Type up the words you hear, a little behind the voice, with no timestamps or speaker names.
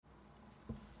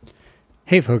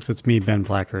Hey folks, it's me, Ben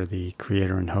Blacker, the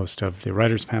creator and host of the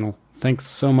Writers Panel. Thanks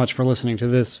so much for listening to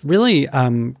this really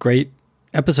great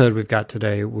episode we've got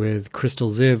today with Krystal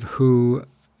Ziv, who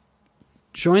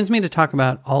joins me to talk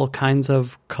about all kinds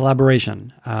of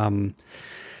collaboration.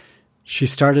 She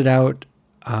started out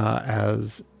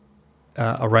as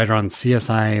a writer on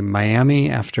CSI Miami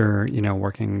after,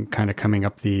 working, kind of coming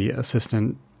up the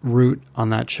assistant route on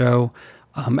that show.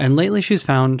 And lately she's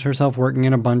found herself working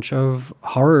in a bunch of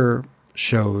horror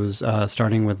shows,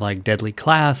 starting with like Deadly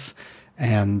Class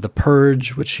and The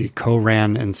Purge, which she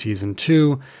co-ran in season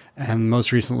 2, and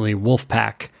most recently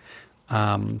Wolfpack.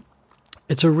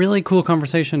 It's a really cool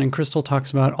conversation, and Krystal talks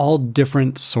about all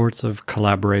different sorts of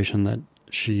collaboration that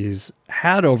she's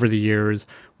had over the years,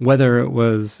 whether it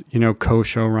was,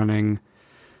 co-show running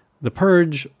The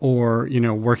Purge, or,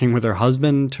 working with her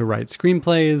husband to write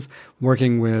screenplays,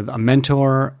 working with a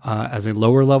mentor as a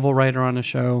lower level writer on a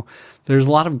show. There's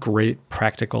a lot of great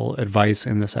practical advice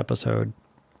in this episode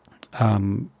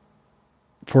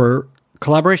for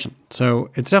collaboration. So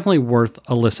it's definitely worth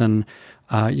a listen.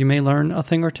 You may learn a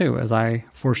thing or two, as I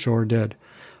for sure did.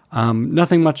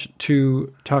 Nothing much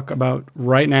to talk about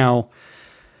right now.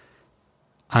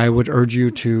 I would urge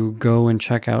you to go and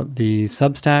check out the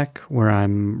Substack where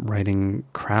I'm writing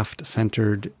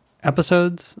craft-centered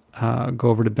episodes. Go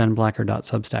over to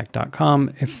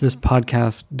benblacker.substack.com. If this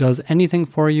podcast does anything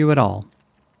for you at all,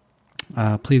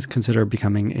 please consider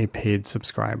becoming a paid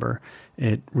subscriber.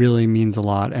 It really means a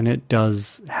lot, and it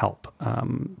does help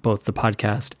both the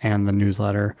podcast and the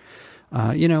newsletter,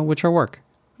 which are work,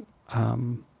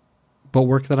 but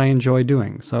work that I enjoy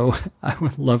doing. So I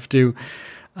would love to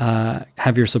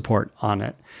have your support on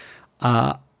it.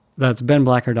 That's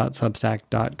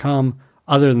benblacker.substack.com.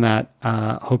 Other than that,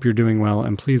 hope you're doing well,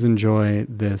 and please enjoy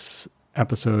this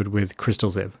episode with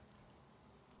Krystal Ziv.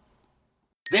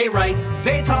 They write,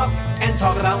 they talk, and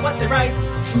talk about what they write.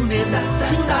 Tune in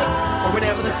tonight, or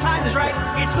whenever the time is right.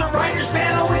 It's the Writers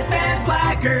Panel with Ben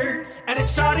Blacker, and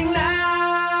it's starting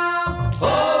now.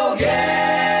 Oh,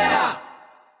 yeah!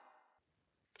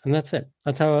 And that's it.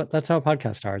 That's how a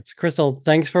podcast starts. Krystal,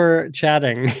 thanks for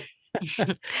chatting.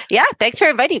 Yeah, thanks for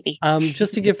inviting me.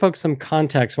 Just to give folks some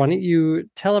context, why don't you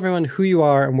tell everyone who you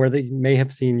are and where they may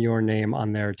have seen your name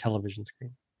on their television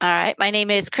screen? All right. My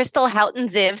name is Krystal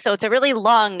Ziv. So it's a really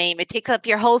long name. It takes up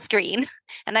your whole screen.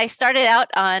 And I started out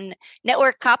on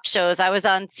network cop shows. I was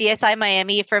on CSI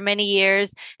Miami for many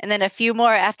years, and then a few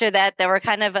more after that that were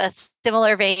kind of a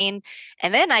similar vein.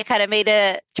 And then I kind of made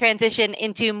a transition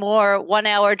into more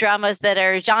 1-hour dramas that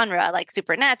are genre, like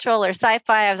supernatural or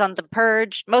sci-fi. I was on The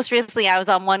Purge. Most recently, I was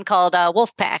on one called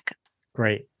Wolfpack.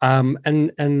 Great.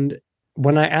 And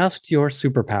when I asked your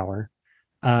superpower,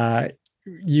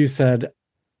 you said,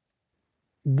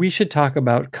 we should talk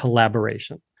about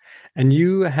collaboration. And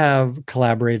you have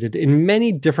collaborated in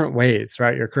many different ways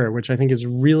throughout your career, which I think is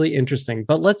really interesting.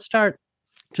 But let's start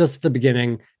just at the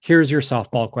beginning. Here's your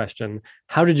softball question.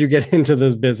 How did you get into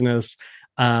this business?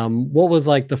 What was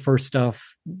like the first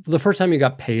time you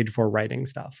got paid for writing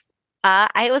stuff?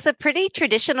 It was a pretty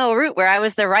traditional route where I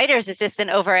was the writer's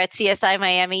assistant over at CSI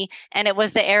Miami. And it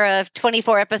was the era of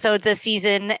 24 episodes a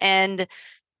season. And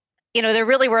there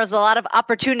really was a lot of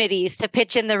opportunities to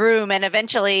pitch in the room. And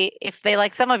eventually, if they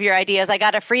like some of your ideas, I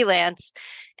got a freelance.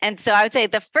 And so I would say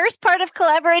the first part of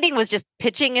collaborating was just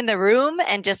pitching in the room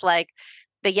and just like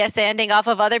the yes-anding off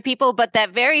of other people. But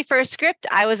that very first script,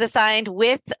 I was assigned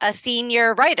with a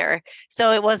senior writer.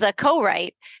 So it was a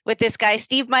co-write with this guy,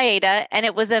 Steve Maeda. And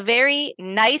it was a very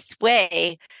nice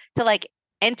way to like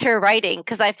enter writing,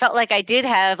 because I felt like I did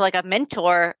have like a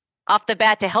mentor off the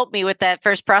bat to help me with that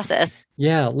first process.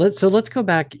 Yeah, let's go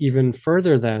back even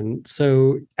further then.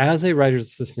 So as a writer's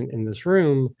assistant in this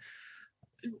room,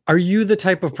 are you the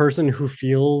type of person who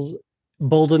feels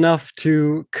bold enough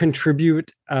to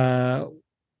contribute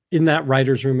in that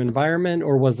writer's room environment,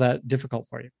 or was that difficult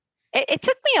for you? It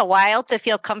took me a while to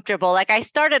feel comfortable. Like I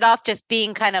started off just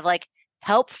being kind of like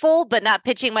helpful, but not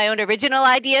pitching my own original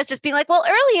ideas, just being like, well,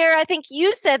 earlier, I think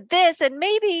you said this and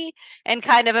maybe, and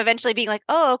kind of eventually being like,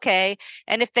 oh, okay.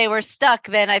 And if they were stuck,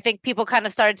 then I think people kind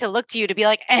of started to look to you to be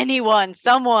like, anyone,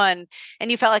 someone.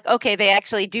 And you felt like, okay, they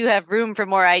actually do have room for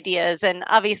more ideas. And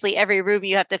obviously every room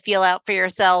you have to feel out for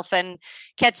yourself and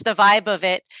catch the vibe of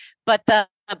it. But the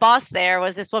boss there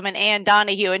was this woman, Ann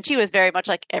Donahue, and she was very much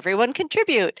like, everyone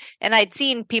contribute. And I'd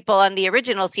seen people on the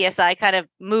original CSI kind of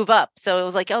move up. So it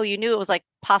was like, oh, you knew it was like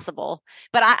possible.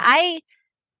 But I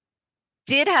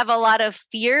did have a lot of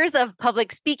fears of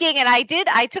public speaking. And I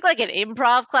took like an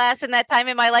improv class in that time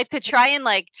in my life to try and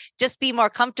like just be more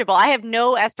comfortable. I have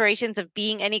no aspirations of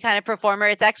being any kind of performer.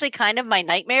 It's actually kind of my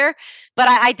nightmare, but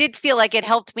I did feel like it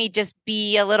helped me just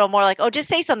be a little more like, oh, just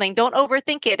say something. Don't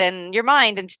overthink it and your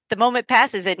mind. And the moment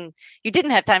passes and you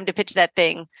didn't have time to pitch that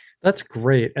thing. That's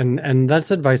great. And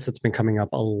that's advice that's been coming up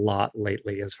a lot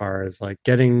lately as far as like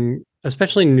getting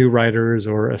especially new writers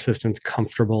or assistants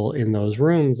comfortable in those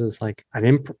rooms is like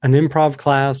an improv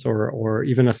class or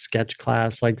even a sketch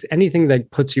class, like anything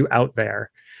that puts you out there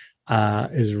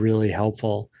is really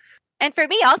helpful. And for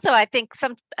me also, I think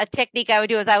a technique I would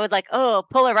do is I would like,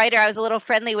 pull a writer I was a little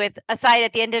friendly with aside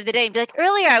at the end of the day and be like,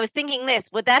 earlier I was thinking this.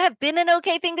 Would that have been an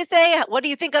okay thing to say? What do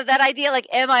you think of that idea? Like,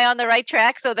 am I on the right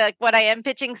track? So that when I am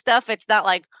pitching stuff, it's not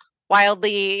like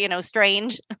wildly,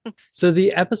 strange. So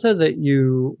the episode that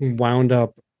you wound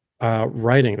up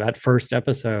writing, that first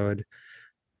episode,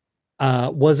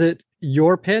 was it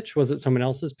your pitch? Was it someone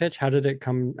else's pitch? How did it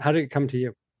come to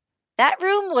you? That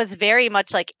room was very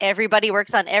much like everybody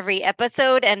works on every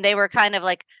episode, and they were kind of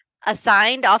like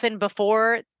assigned often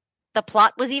before the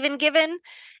plot was even given.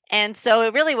 And so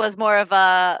it really was more of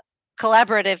a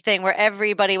collaborative thing where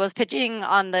everybody was pitching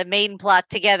on the main plot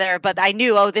together. But I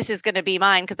knew, this is going to be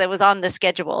mine because it was on the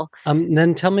schedule.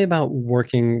 Then tell me about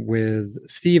working with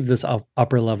Steve, this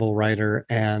upper level writer,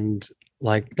 and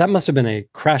like that must have been a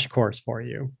crash course for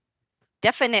you.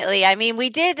 Definitely. I mean,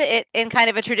 we did it in kind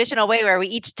of a traditional way where we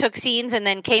each took scenes and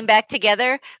then came back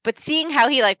together. But seeing how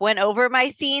he like went over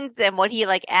my scenes and what he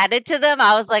like added to them,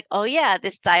 I was like, oh yeah,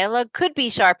 this dialogue could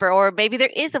be sharper, or maybe there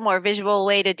is a more visual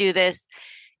way to do this.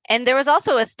 And there was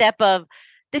also a step of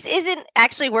this isn't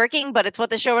actually working, but it's what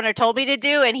the showrunner told me to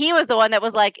do. And he was the one that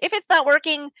was like, if it's not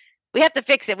working, we have to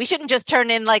fix it. We shouldn't just turn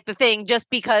in like the thing just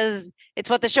because it's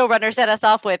what the showrunner set us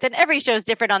off with. And every show's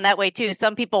different on that way too.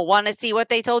 Some people want to see what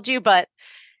they told you, but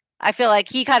I feel like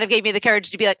he kind of gave me the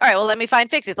courage to be like, all right, well, let me find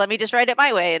fixes. Let me just write it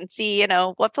my way and see,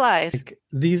 what flies. Like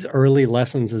these early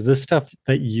lessons, is this stuff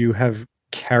that you have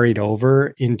carried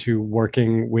over into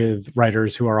working with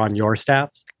writers who are on your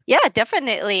staffs? Yeah,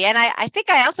 definitely. And I think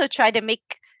I also tried to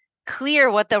make clear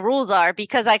what the rules are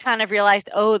because I kind of realized,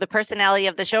 the personality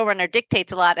of the showrunner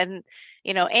dictates a lot. And,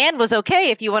 Anne was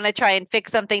okay if you want to try and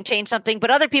fix something, change something.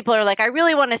 But other people are like, I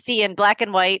really want to see in black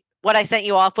and white what I sent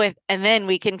you off with, and then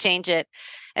we can change it.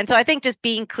 And so I think just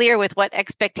being clear with what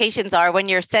expectations are when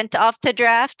you're sent off to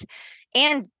draft.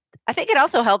 And I think it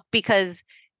also helped because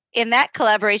in that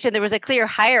collaboration, there was a clear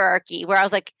hierarchy where I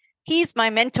was like, he's my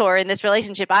mentor in this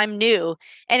relationship. I'm new.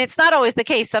 And it's not always the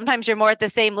case. Sometimes you're more at the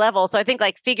same level. So I think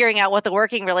like figuring out what the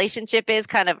working relationship is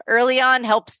kind of early on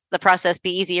helps the process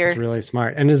be easier. It's really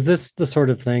smart. And is this the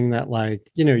sort of thing that like,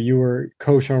 you were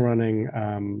co-show running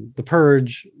The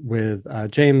Purge with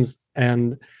James,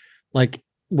 and like,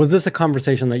 was this a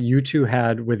conversation that you two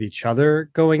had with each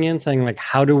other going in, saying like,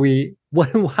 how do we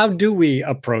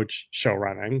approach show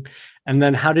running? And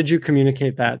then how did you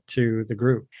communicate that to the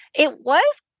group? It was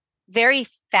very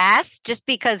fast just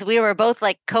because we were both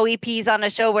like co-EPs on a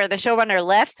show where the showrunner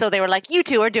left. So they were like, you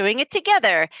two are doing it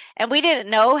together. And we didn't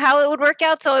know how it would work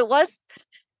out. So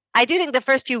I do think the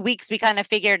first few weeks we kind of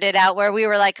figured it out where we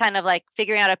were like kind of like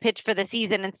figuring out a pitch for the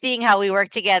season and seeing how we work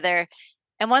together.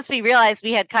 And once we realized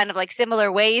we had kind of like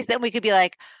similar ways, then we could be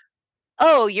like,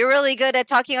 oh, you're really good at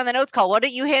talking on the notes call. Why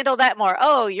don't you handle that more?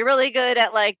 Oh, you're really good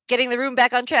at like getting the room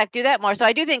back on track. Do that more. So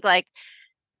I do think like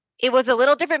it was a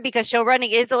little different because show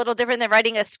running is a little different than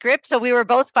writing a script. So we were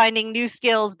both finding new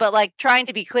skills, but like trying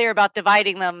to be clear about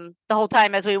dividing them the whole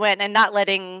time as we went and not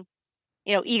letting,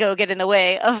 ego get in the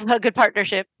way of a good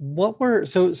partnership. What were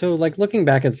so like looking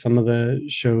back at some of the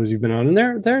shows you've been on,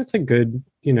 and there's a good,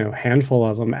 handful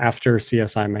of them after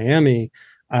CSI Miami,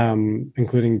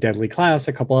 including Deadly Class,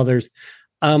 a couple others.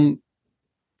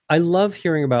 I love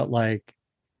hearing about like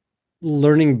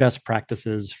learning best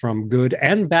practices from good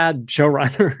and bad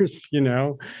showrunners,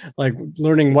 like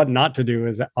learning what not to do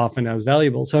is often as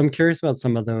valuable. So I'm curious about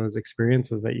some of those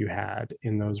experiences that you had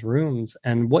in those rooms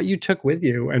and what you took with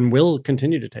you and will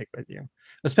continue to take with you,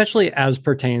 especially as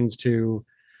pertains to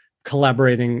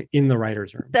collaborating in the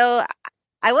writer's room. So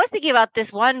I was thinking about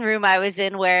this one room I was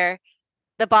in where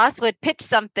the boss would pitch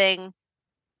something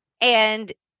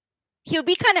and he would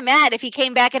be kind of mad if he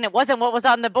came back and it wasn't what was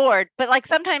on the board. But like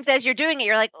sometimes as you're doing it,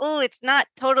 you're like, oh, it's not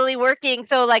totally working.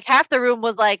 So like half the room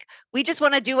was like, we just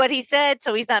want to do what he said.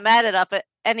 So he's not mad at us.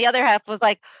 And the other half was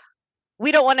like,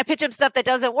 we don't want to pitch him stuff that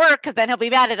doesn't work because then he'll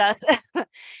be mad at us.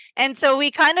 And so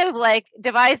we kind of like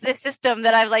devised this system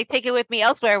that I've like taken with me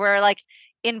elsewhere where like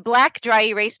in black dry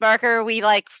erase marker, we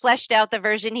like fleshed out the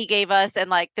version he gave us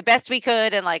and like the best we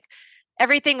could. And like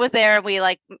everything was there. And we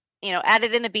like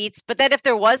added in the beats. But then if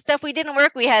there was stuff we didn't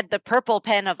work, we had the purple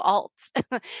pen of alts.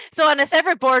 So on a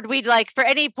separate board, we'd like, for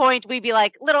any point, we'd be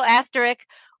like, little asterisk,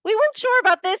 we weren't sure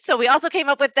about this. So we also came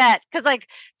up with that. Because like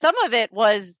some of it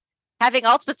was having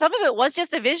alts, but some of it was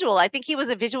just a visual. I think he was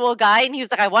a visual guy and he was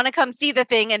like, I want to come see the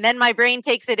thing. And then my brain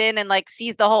takes it in and like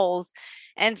sees the holes.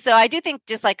 And so I do think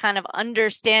just like kind of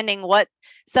understanding what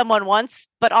someone wants,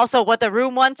 but also what the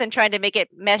room wants and trying to make it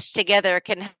mesh together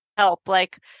can help.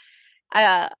 Like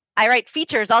I write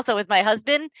features also with my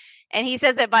husband, and he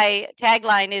says that my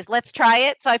tagline is "Let's try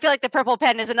it." So I feel like the purple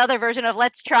pen is another version of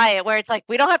 "Let's try it," where it's like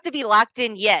we don't have to be locked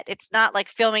in yet. It's not like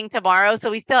filming tomorrow,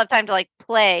 so we still have time to like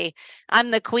play.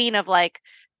 I'm the queen of like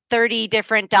 30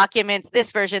 different documents,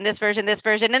 this version, this version, this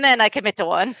version, and then I commit to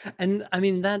one. And I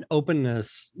mean, that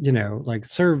openness, like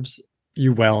serves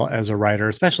you well as a writer,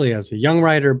 especially as a young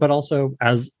writer, but also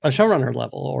as a showrunner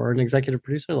level or an executive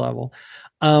producer level.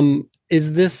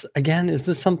 Is this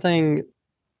something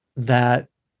that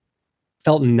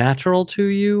felt natural to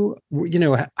you?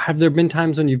 Have there been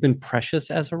times when you've been precious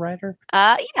as a writer?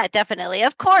 Yeah, definitely.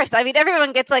 Of course. I mean,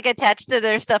 everyone gets like attached to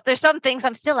their stuff. There's some things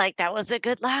I'm still like, that was a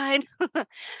good line. But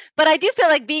I do feel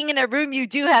like being in a room, you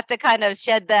do have to kind of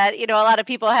shed that. A lot of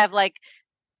people have like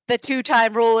the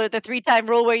 2-time rule or the 3-time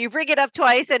rule where you bring it up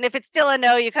twice. And if it's still a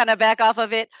no, you kind of back off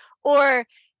of it. Or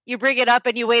you bring it up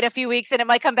and you wait a few weeks and it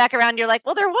might come back around. You're like,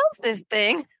 well, there was this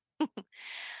thing.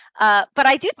 But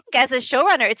I do think as a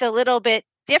showrunner, it's a little bit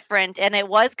different. And it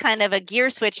was kind of a gear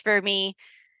switch for me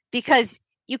because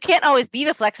you can't always be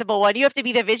the flexible one. You have to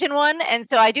be the vision one. And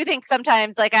so I do think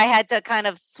sometimes like I had to kind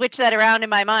of switch that around in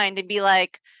my mind and be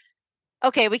like,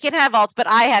 okay, we can have alts, but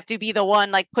I have to be the one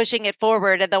like pushing it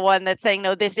forward and the one that's saying,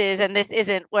 no, this is and this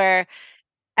isn't. Where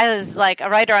as like a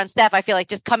writer on staff, I feel like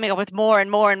just coming up with more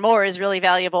and more and more is really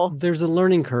valuable. There's a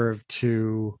learning curve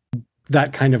to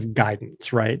that kind of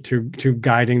guidance, right? To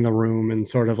guiding the room and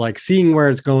sort of like seeing where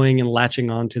it's going and latching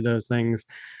onto those things.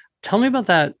 Tell me about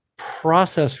that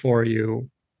process for you,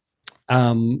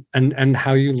 and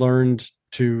how you learned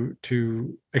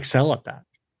to excel at that.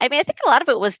 I mean, I think a lot of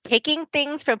it was taking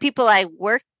things from people I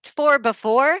worked for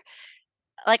before.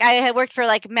 Like I had worked for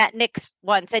like Matt Nix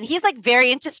once, and he's like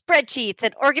very into spreadsheets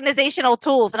and organizational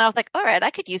tools. And I was like, all right,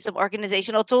 I could use some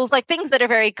organizational tools, like things that are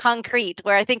very concrete,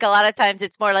 where I think a lot of times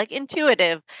it's more like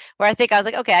intuitive, where I think I was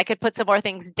like, okay, I could put some more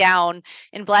things down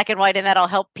in black and white and that'll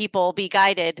help people be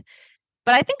guided.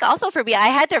 But I think also for me, I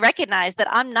had to recognize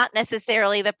that I'm not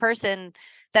necessarily the person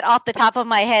that off the top of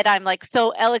my head, I'm like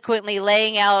so eloquently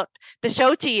laying out the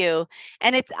show to you.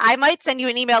 And I might send you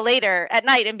an email later at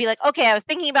night and be like, okay, I was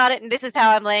thinking about it and this is how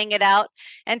I'm laying it out.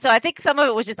 And so I think some of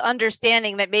it was just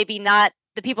understanding that maybe not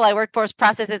the people I work for's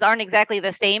processes aren't exactly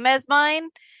the same as mine.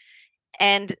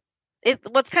 And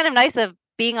what's kind of nice of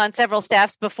being on several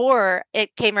staffs before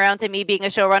it came around to me being a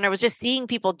showrunner was just seeing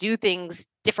people do things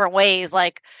different ways.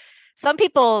 Like some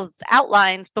people's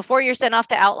outlines before you're sent off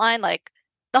to outline, like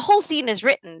the whole scene is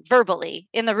written verbally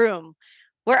in the room,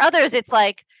 where others it's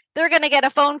like they're going to get a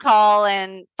phone call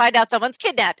and find out someone's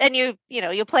kidnapped, and you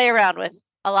play around with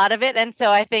a lot of it. And so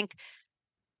I think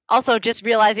also just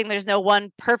realizing there's no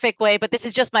one perfect way, but this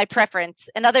is just my preference.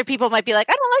 And other people might be like,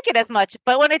 I don't like it as much,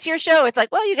 but when it's your show, it's like,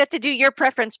 well, you get to do your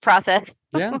preference process.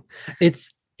 Yeah,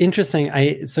 it's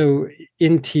interesting. So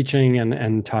in teaching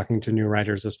and talking to new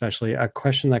writers, especially, a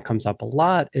question that comes up a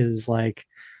lot is like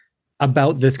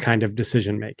about this kind of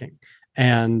decision making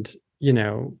and,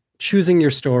 choosing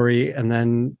your story and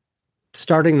then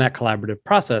starting that collaborative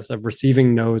process of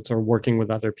receiving notes or working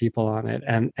with other people on it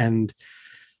and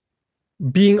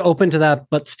being open to that,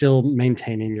 but still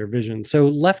maintaining your vision. So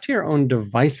left to your own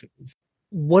devices,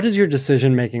 what does your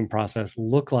decision making process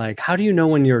look like? How do you know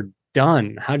when you're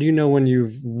done? How do you know when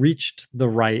you've reached the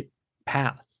right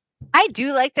path? I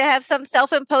do like to have some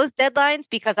self-imposed deadlines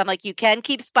because I'm like, you can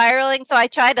keep spiraling. So I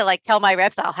try to like tell my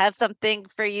reps, I'll have something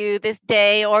for you this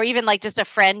day, or even like just a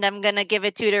friend I'm going to give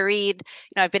it to read.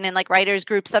 I've been in like writers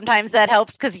groups. Sometimes that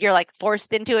helps because you're like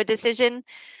forced into a decision.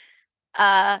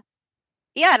 Yeah.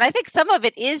 And I think some of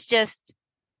it is just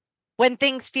when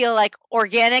things feel like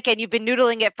organic and you've been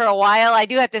noodling it for a while, I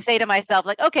do have to say to myself,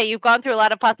 like, okay, you've gone through a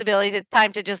lot of possibilities. It's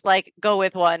time to just like go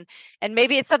with one. And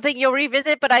maybe it's something you'll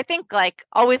revisit, but I think like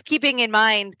always keeping in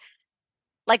mind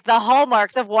like the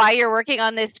hallmarks of why you're working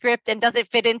on this script, and does it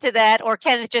fit into that, or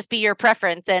can it just be your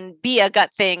preference and be a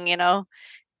gut thing,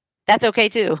 that's okay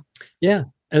too. Yeah,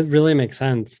 it really makes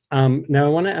sense. Now I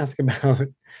want to ask about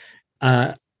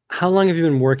how long have you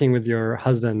been working with your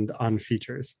husband on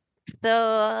features?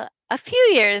 So a few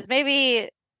years, maybe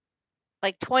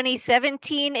like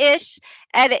 2017-ish.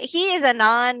 And he is a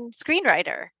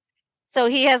non-screenwriter. So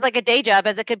he has like a day job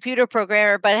as a computer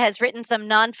programmer, but has written some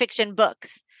nonfiction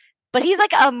books. But he's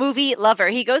like a movie lover.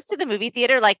 He goes to the movie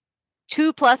theater like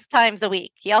 2+ times a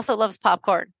week. He also loves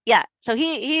popcorn. Yeah. So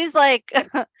he's like,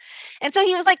 and so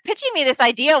he was like pitching me this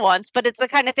idea once, but it's the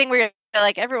kind of thing where you're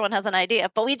like, everyone has an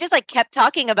idea. But we just like kept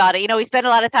talking about it. You know, we spent a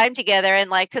lot of time together, and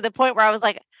like to the point where I was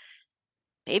like,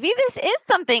 maybe this is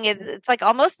something. It's like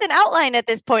almost an outline at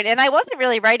this point. And I wasn't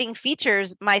really writing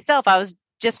features myself. I was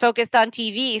just focused on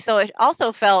TV. So it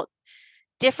also felt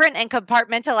different and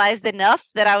compartmentalized enough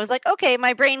that I was like, okay,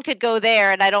 my brain could go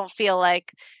there, and I don't feel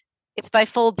like it's my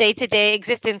full day-to-day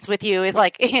existence with you is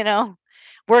like, you know,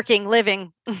 working,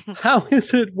 living. How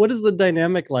is it? What is the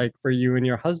dynamic like for you and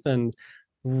your husband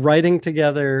writing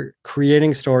together,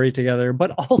 creating story together,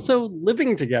 but also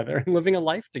living together and living a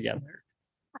life together?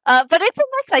 But it's a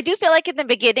mix. I do feel like in the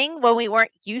beginning, when we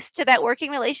weren't used to that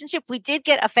working relationship, we did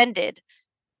get offended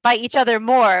by each other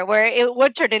more, where it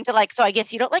would turn into like, so I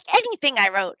guess you don't like anything I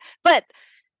wrote. But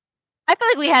I feel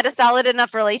like we had a solid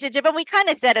enough relationship, and we kind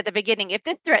of said at the beginning, if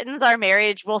this threatens our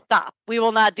marriage, we'll stop. We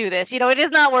will not do this. You know, it is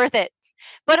not worth it.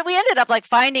 But we ended up like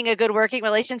finding a good working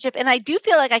relationship, and I do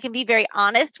feel like I can be very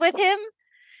honest with him,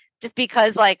 just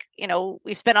because, like, you know,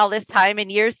 we've spent all this time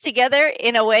and years together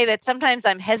in a way that sometimes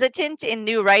I'm hesitant in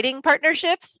new writing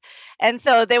partnerships. And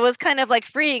so there was kind of like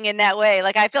freeing in that way.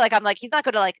 Like, I feel like I'm like, he's not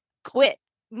going to like quit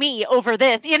me over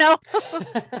this, you know?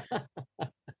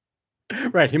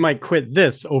 Right. He might quit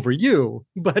this over you,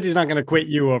 but he's not going to quit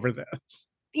you over this.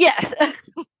 Yeah.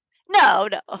 No.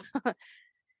 And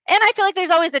I feel like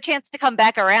there's always a chance to come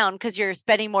back around because you're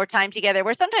spending more time together,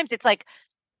 where sometimes it's like,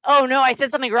 oh no, I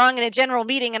said something wrong in a general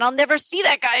meeting and I'll never see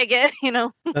that guy again, you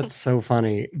know? That's so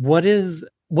funny.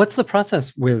 What's the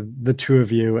process with the two of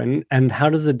you, and how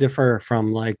does it differ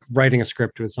from like writing a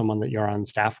script with someone that you're on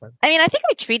staff with? I mean, I think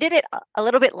I treated it a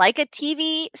little bit like a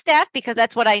TV staff because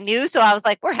that's what I knew. So I was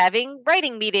like, we're having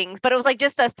writing meetings, but it was like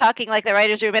just us talking like the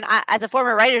writer's room. And I, as a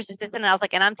former writer's assistant, I was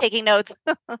like, and I'm taking notes.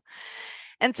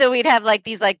 And so we'd have like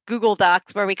these like Google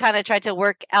Docs where we kind of tried to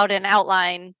work out an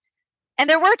outline. And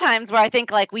there were times where I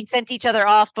think like we sent each other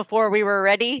off before we were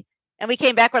ready. And we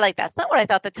came back, we're like, that's not what I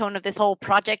thought the tone of this whole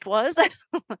project was.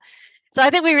 So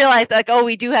I think we realized like, oh,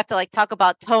 we do have to like talk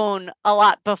about tone a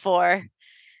lot before.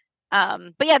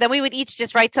 But yeah, then we would each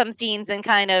just write some scenes and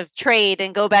kind of trade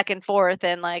and go back and forth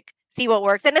and like see what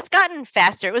works. And it's gotten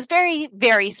faster. It was very,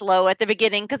 very slow at the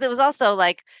beginning because it was also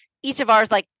like each of ours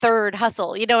like third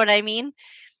hustle. You know what I mean?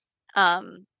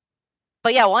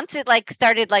 But yeah, once it like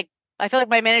started, like I feel like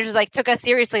my managers like took us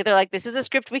seriously. They're like, this is a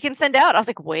script we can send out. I was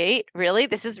like, wait, really?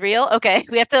 This is real? Okay.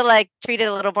 We have to like treat it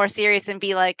a little more serious and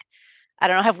be like, I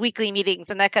don't know, have weekly meetings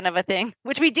and that kind of a thing,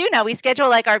 which we do now. We schedule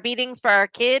like our meetings for our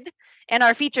kid and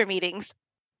our feature meetings.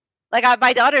 Like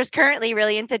my daughter's currently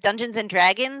really into Dungeons and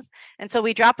Dragons. And so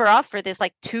we drop her off for this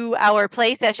like 2-hour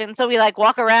play session. So we like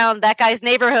walk around that guy's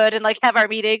neighborhood and like have our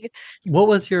meeting. What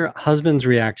was your husband's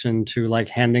reaction to like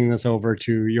handing this over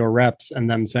to your reps and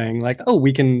them saying like, oh,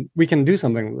 we can do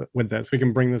something with this. We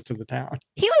can bring this to the town.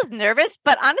 He was nervous,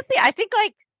 but honestly, I think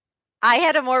like I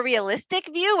had a more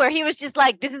realistic view where he was just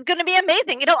like, this is going to be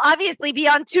amazing. It'll obviously be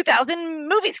on 2,000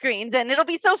 movie screens and it'll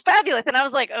be so fabulous. And I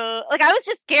was like I was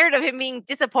just scared of him being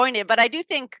disappointed. But I do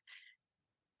think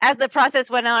as the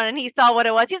process went on and he saw what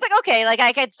it was, he's like, okay, like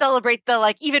I could celebrate the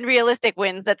like even realistic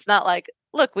wins. That's not like,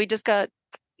 look, we just got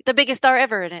the biggest star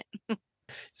ever in it.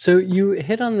 So you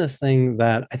hit on this thing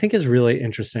that I think is really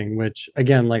interesting, which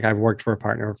again, like I've worked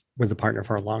with a partner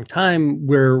for a long time.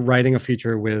 We're writing a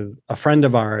feature with a friend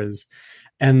of ours.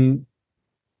 And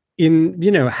in,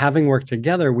 having worked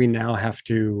together, we now have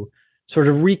to sort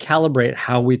of recalibrate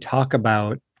how we talk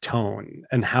about tone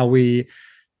and how we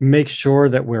make sure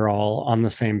that we're all on the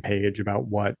same page about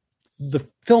what the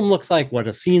film looks like, what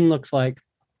a scene looks like.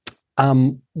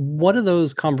 What do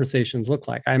those conversations look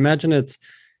like? I imagine it's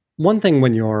one thing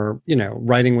when you're,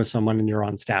 writing with someone and you're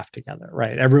on staff together,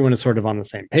 right? Everyone is sort of on the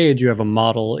same page. You have a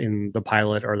model in the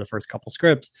pilot or the first couple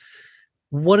scripts.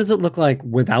 What does it look like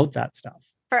without that stuff?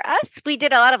 For us, we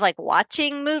did a lot of like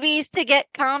watching movies to get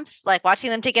comps, like watching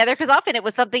them together, because often it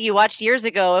was something you watched years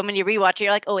ago. And when you rewatch it,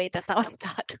 you're like, oh, wait, that's not what I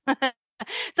thought.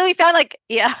 So we found like,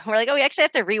 yeah, we're like, oh, we actually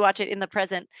have to rewatch it in the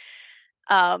present.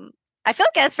 I feel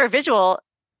like as for visual,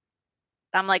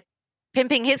 I'm like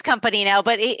pimping his company now,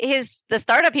 but the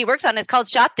startup he works on is called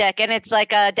Shot Deck, and it's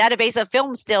like a database of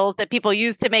film stills that people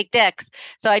use to make decks.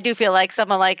 So I do feel like some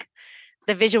of like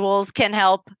the visuals can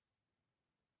help.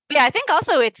 But yeah, I think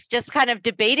also it's just kind of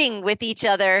debating with each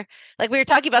other. Like we were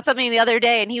talking about something the other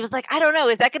day, and he was like, I don't know,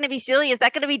 is that going to be silly? Is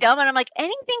that going to be dumb? And I'm like,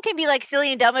 anything can be like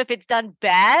silly and dumb if it's done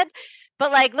bad.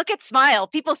 But like, look at Smile.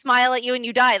 People smile at you and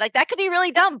you die. Like that could be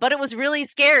really dumb, but it was really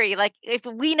scary. Like if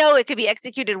we know it could be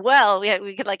executed well,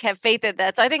 we could like have faith in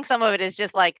that. So I think some of it is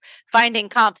just like finding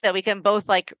comps that we can both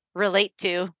like relate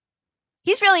to.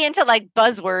 He's really into like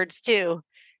buzzwords too.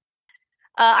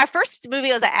 Our first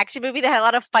movie was an action movie that had a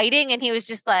lot of fighting, and he was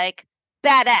just like,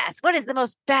 badass. What is the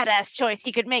most badass choice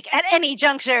he could make at any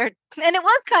juncture? And it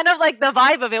was kind of like the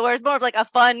vibe of it, where it's more of like a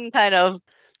fun kind of.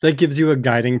 That gives you a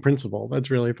guiding principle.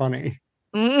 That's really funny.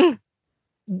 Mm.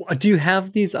 Do you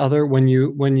have these other when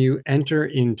you enter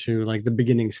into like the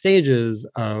beginning stages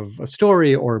of a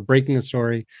story or breaking a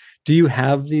story? Do you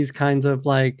have these kinds of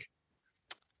like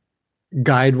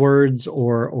guide words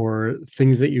or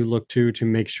things that you look to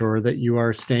make sure that you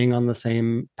are staying on the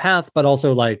same path, but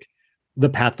also like the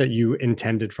path that you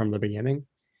intended from the beginning?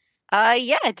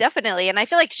 Yeah, definitely. And I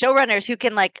feel like showrunners who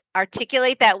can like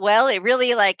articulate that well, it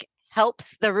really like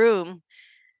helps the room.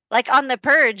 Like on The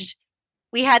Purge,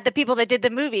 we had the people that did the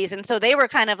movies, and so they were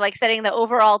kind of like setting the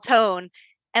overall tone.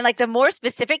 And like the more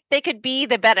specific they could be,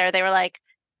 the better. They were like,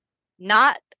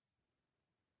 not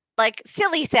like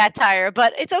silly satire,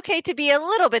 but it's okay to be a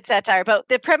little bit satire, but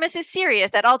the premise is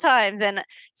serious at all times. And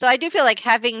so I do feel like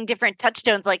having different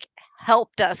touchstones like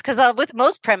helped us, because with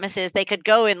most premises they could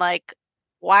go in like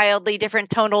wildly different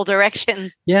tonal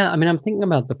directions. Yeah, I mean, I'm thinking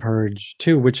about The Purge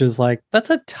too, which is like that's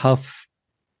a tough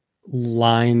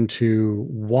line to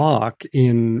walk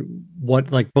in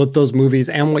what like both those movies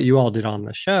and what you all did on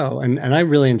the show. And I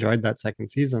really enjoyed that second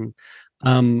season.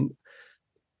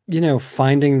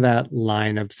 Finding that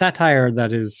line of satire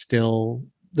that is still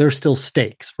there's still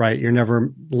stakes, right? You're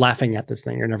never laughing at this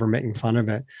thing, you're never making fun of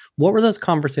it. What were those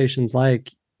conversations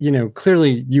like?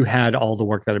 Clearly you had all the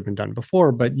work that had been done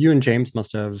before, but you and James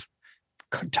must have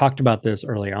talked about this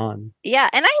early on. Yeah,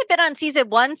 and I had been on season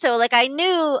 1, so like I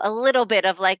knew a little bit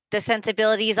of like the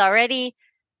sensibilities already,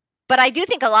 but I do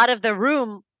think a lot of the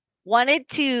room wanted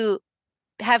to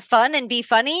have fun and be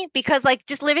funny, because like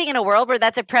just living in a world where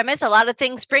that's a premise, a lot of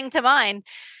things spring to mind.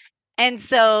 And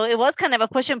so it was kind of a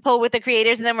push and pull with the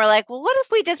creators, and then we're like, well, what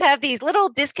if we just have these little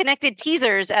disconnected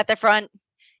teasers at the front,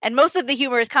 and most of the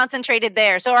humor is concentrated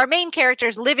there. So our main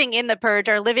characters living in the Purge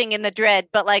are living in the dread,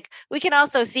 but like we can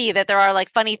also see that there are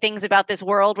like funny things about this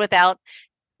world without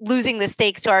losing the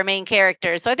stakes to our main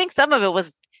characters. So I think some of it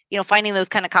was, finding those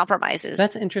kind of compromises.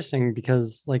 That's interesting,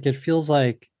 because like it feels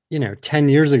like 10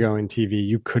 years ago in TV,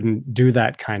 you couldn't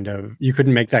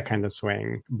make that kind of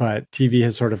swing, but TV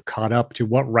has sort of caught up to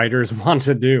what writers want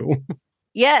to do.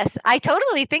 Yes, I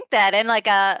totally think that. And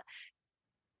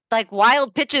like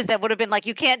wild pitches that would have been like,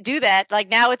 you can't do that. Like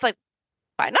now it's like,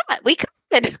 why not? We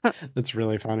could. That's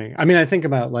really funny. I mean, I think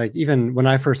about like even when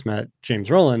I first met James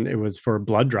Rowland, it was for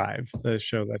Blood Drive, the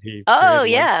show that he Oh,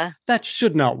 created. yeah. Like, that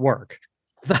should not work.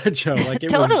 That show, like it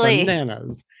Totally. was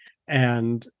bananas.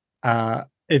 And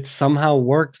it somehow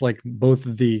worked, like both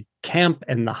the camp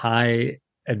and the high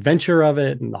adventure of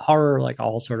it and the horror, like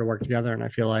all sort of work together. And I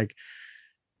feel like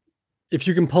if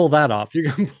you can pull that off, you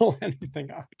can pull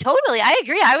anything off. Totally. I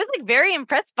agree. I was like very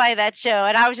impressed by that show.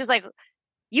 And I was just like,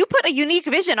 you put a unique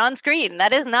vision on screen.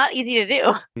 That is not easy to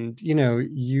do. And,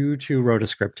 you two wrote a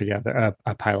script together,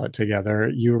 a pilot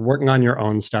together. You're working on your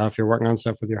own stuff. You're working on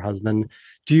stuff with your husband.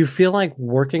 Do you feel like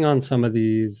working on some of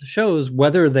these shows,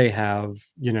 whether they have,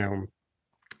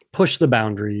 pushed the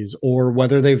boundaries or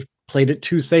whether they've played it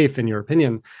too safe, in your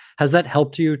opinion, has that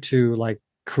helped you to like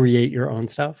create your own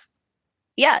stuff?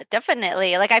 Yeah,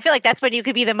 definitely. Like I feel like that's when you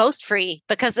could be the most free,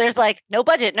 because there's like no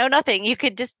budget, no nothing. You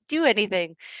could just do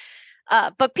anything.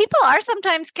 But people are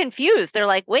sometimes confused. They're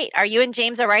like, wait, are you and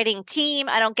James a writing team?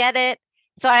 I don't get it.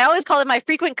 So I always call him my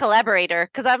frequent collaborator,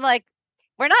 because I'm like,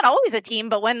 we're not always a team,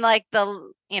 but when like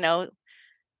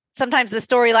sometimes the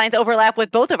storylines overlap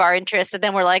with both of our interests, and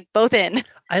then we're like both in.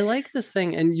 I like this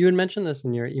thing. And you had mentioned this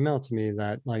in your email to me,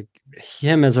 that like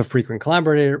him as a frequent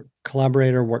collaborator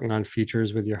working on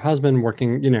features with your husband,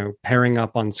 working, pairing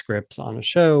up on scripts on a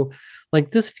show.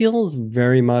 Like this feels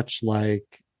very much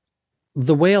like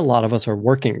the way a lot of us are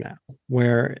working now,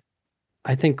 where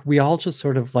I think we all just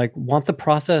sort of like want the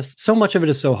process. So much of it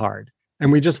is so hard,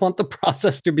 and we just want the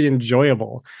process to be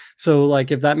enjoyable. So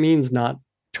like, if that means not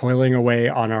toiling away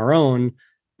on our own,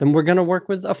 then we're going to work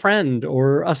with a friend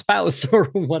or a spouse or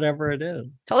whatever it is.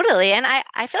 Totally. And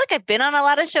I feel like I've been on a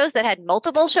lot of shows that had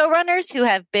multiple showrunners who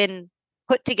have been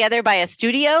put together by a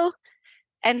studio.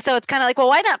 And so it's kind of like, well,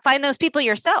 why not find those people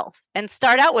yourself and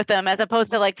start out with them, as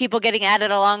opposed to like people getting added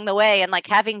along the way and like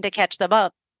having to catch them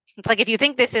up. It's like, if you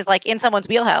think this is like in someone's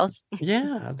wheelhouse.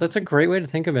 Yeah, that's a great way to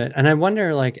think of it. And I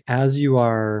wonder, like, as you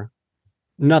are,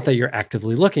 not that you're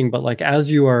actively looking, but like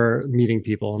as you are meeting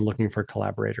people and looking for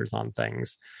collaborators on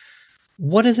things,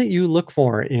 What is it you look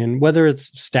for in whether it's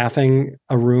staffing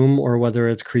a room or whether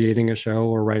it's creating a show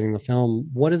or writing the film?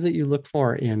 What is it you look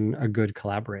for in a good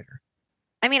collaborator?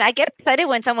 I mean, I get excited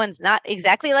when someone's not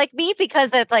exactly like me because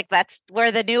it's like that's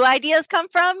where the new ideas come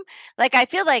from. Like I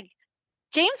feel like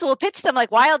James will pitch some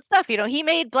like wild stuff. He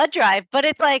made Blood Drive, but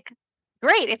it's like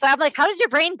great. I'm like, how does your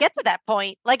brain get to that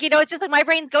point? Like, it's just like my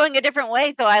brain's going a different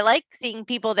way. So I like seeing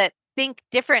people that think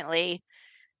differently.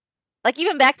 Like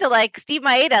even back to like Steve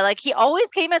Maeda, like he always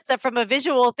came at stuff from a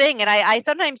visual thing. And I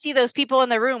sometimes see those people in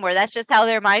the room where that's just how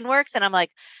their mind works. And I'm like,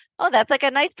 oh, that's like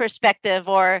a nice perspective.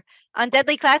 Or on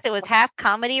Deadly Class, it was half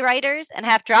comedy writers and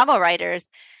half drama writers.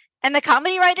 And the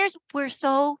comedy writers were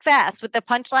so fast with the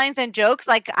punchlines and jokes.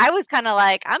 Like I was kind of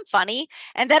like, I'm funny.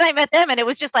 And then I met them and it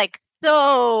was just like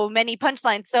so many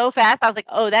punchlines so fast. I was like,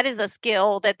 oh, that is a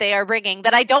skill that they are bringing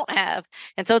that I don't have.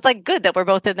 And so it's like good that we're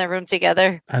both in the room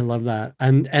together. I love that.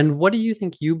 And what do you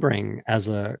think you bring as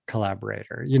a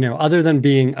collaborator? Other than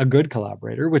being a good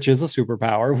collaborator, which is a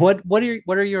superpower,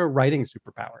 what are your writing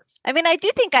superpowers? I mean, I do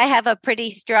think I have a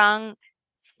pretty strong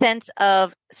sense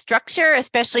of structure,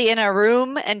 especially in a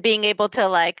room and being able to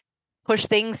like push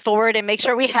things forward and make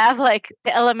sure we have like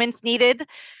the elements needed.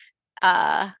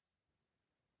 And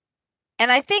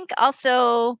I think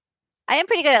also I am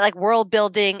pretty good at like world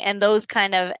building and those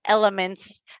kind of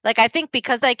elements. Like I think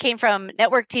because I came from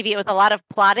network TV, it was a lot of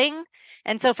plotting.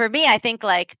 And so for me, I think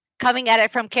like coming at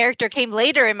it from character came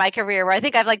later in my career where I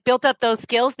think I've like built up those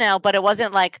skills now, but it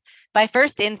wasn't like by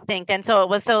first instinct. And so it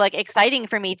was so like exciting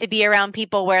for me to be around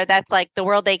people where that's like the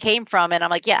world they came from. And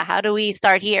I'm like, yeah, how do we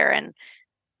start here? And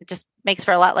it just makes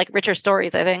for a lot like richer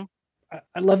stories, I think.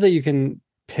 I love that you can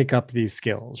pick up these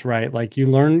skills, right? Like you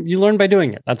learn by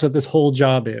doing it. That's what this whole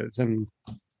job is. And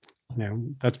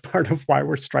that's part of why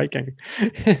we're striking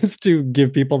is to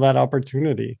give people that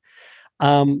opportunity.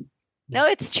 No,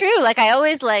 it's true. Like I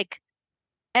always like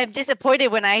am disappointed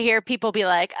when I hear people be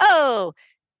like, oh,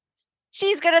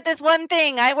 she's good at this one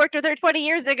thing. I worked with her 20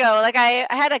 years ago. Like I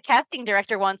had a casting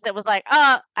director once that was like,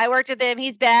 I worked with him.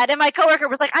 He's bad. And my coworker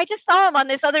was like, I just saw him on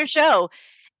this other show.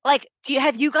 Like,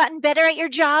 have you gotten better at your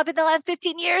job in the last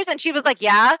 15 years? And she was like,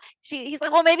 yeah. He's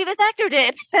like, well, maybe this actor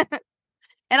did.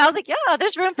 And I was like, yeah,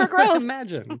 there's room for growth.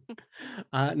 Imagine.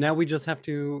 Now we just have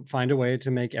to find a way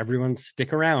to make everyone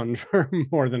stick around for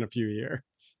more than a few years.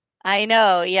 I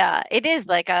know. Yeah, it is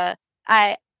like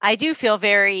I do feel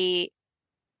very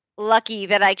lucky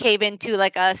that I came into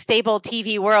like a stable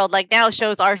TV world. Like now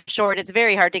shows are short. It's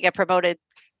very hard to get promoted.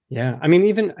 Yeah. I mean,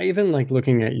 even like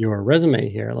looking at your resume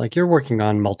here, like you're working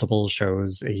on multiple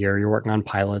shows a year. You're working on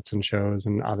pilots and shows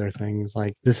and other things.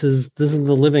 Like this is the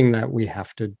living that we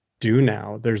have to do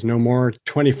now. There's no more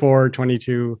 24,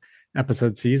 22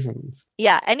 episode seasons.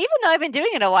 Yeah. And even though I've been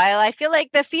doing it a while, I feel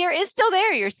like the fear is still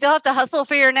there. You still have to hustle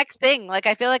for your next thing. Like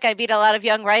I feel like I meet a lot of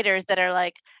young writers that are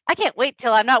like, I can't wait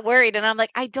till I'm not worried. And I'm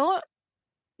like, I don't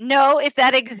know if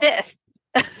that exists.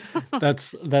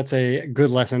 That's a good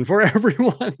lesson for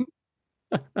everyone.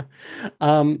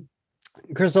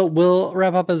 Krystal, we'll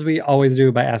wrap up as we always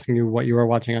do by asking you what you are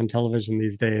watching on television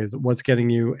these days. What's getting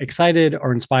you excited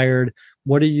or inspired?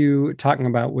 What are you talking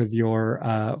about with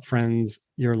your friends,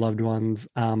 your loved ones?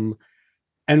 And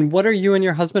what are you and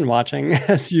your husband watching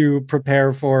as you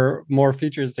prepare for more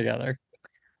features together?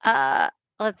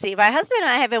 Let's see. My husband and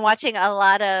I have been watching a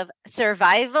lot of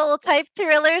survival type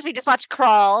thrillers. We just watched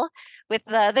Crawl with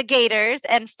the gators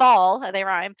and Fall. They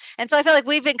rhyme. And so I feel like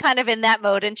we've been kind of in that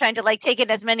mode and trying to like take in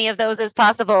as many of those as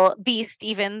possible. Beast,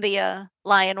 even the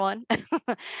lion one.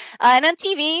 And on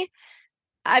TV,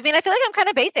 I mean, I feel like I'm kind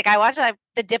of basic. I watched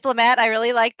The Diplomat. I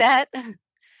really like that.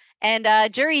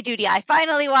 And Jury Duty, I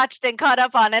finally watched and caught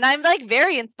up on. And I'm like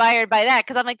very inspired by that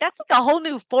because I'm like, that's like a whole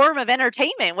new form of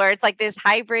entertainment where it's like this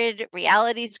hybrid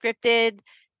reality scripted.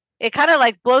 It kind of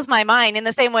like blows my mind in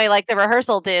the same way like The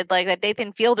Rehearsal did, like that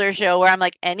Nathan Fielder show where I'm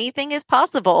like, anything is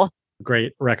possible.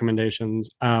 Great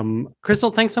recommendations.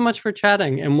 Krystal, thanks so much for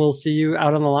chatting and we'll see you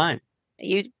out on the line.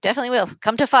 You definitely will.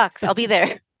 Come to Fox. I'll be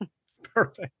there.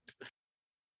 Perfect.